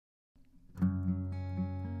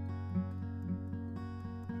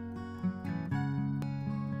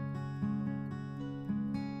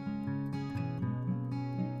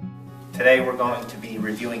Today we're going to be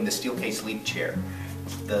reviewing the Steelcase Leap Chair.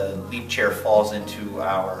 The Leap Chair falls into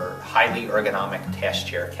our highly ergonomic task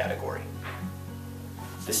chair category.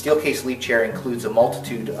 The Steelcase Leap Chair includes a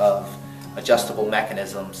multitude of adjustable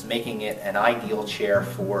mechanisms, making it an ideal chair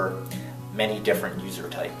for many different user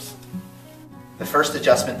types. The first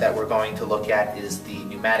adjustment that we're going to look at is the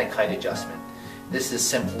pneumatic height adjustment. This is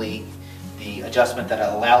simply the adjustment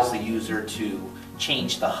that allows the user to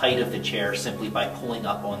change the height of the chair simply by pulling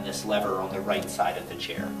up on this lever on the right side of the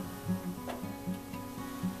chair.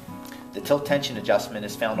 The tilt tension adjustment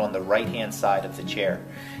is found on the right hand side of the chair.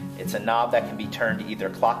 It's a knob that can be turned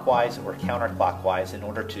either clockwise or counterclockwise in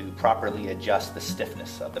order to properly adjust the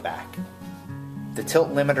stiffness of the back. The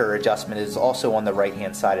tilt limiter adjustment is also on the right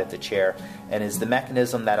hand side of the chair and is the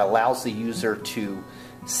mechanism that allows the user to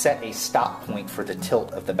set a stop point for the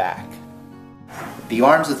tilt of the back. The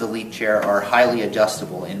arms of the Leap Chair are highly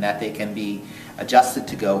adjustable in that they can be adjusted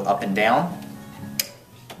to go up and down.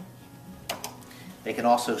 They can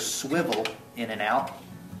also swivel in and out,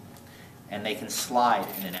 and they can slide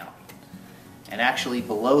in and out. And actually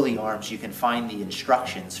below the arms you can find the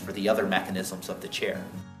instructions for the other mechanisms of the chair.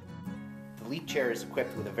 The Leap Chair is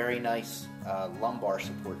equipped with a very nice lumbar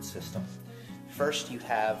support system. First you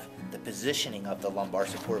have the positioning of the lumbar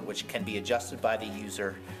support, which can be adjusted by the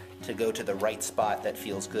user to go to the right spot that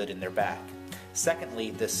feels good in their back.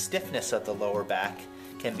 Secondly, the stiffness of the lower back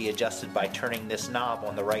can be adjusted by turning this knob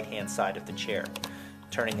on the right hand side of the chair.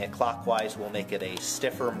 Turning it clockwise will make it a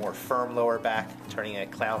stiffer, more firm lower back. Turning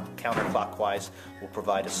it counterclockwise will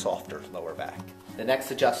provide a softer lower back. The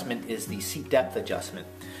next adjustment is the seat depth adjustment.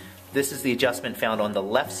 This is the adjustment found on the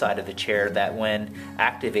left side of the chair that when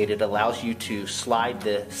activated allows you to slide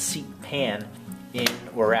the seat pan in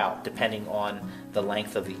or out depending on the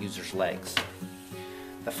length of the user's legs.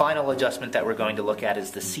 The final adjustment that we're going to look at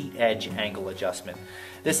is the seat edge angle adjustment.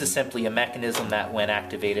 This is simply a mechanism that when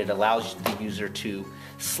activated allows the user to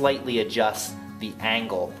slightly adjust the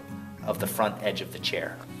angle of the front edge of the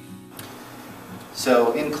chair.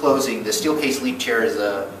 So in closing, the Steelcase Leap Chair is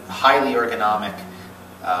a highly ergonomic,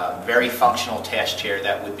 very functional task chair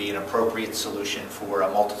that would be an appropriate solution for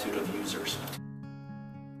a multitude of users.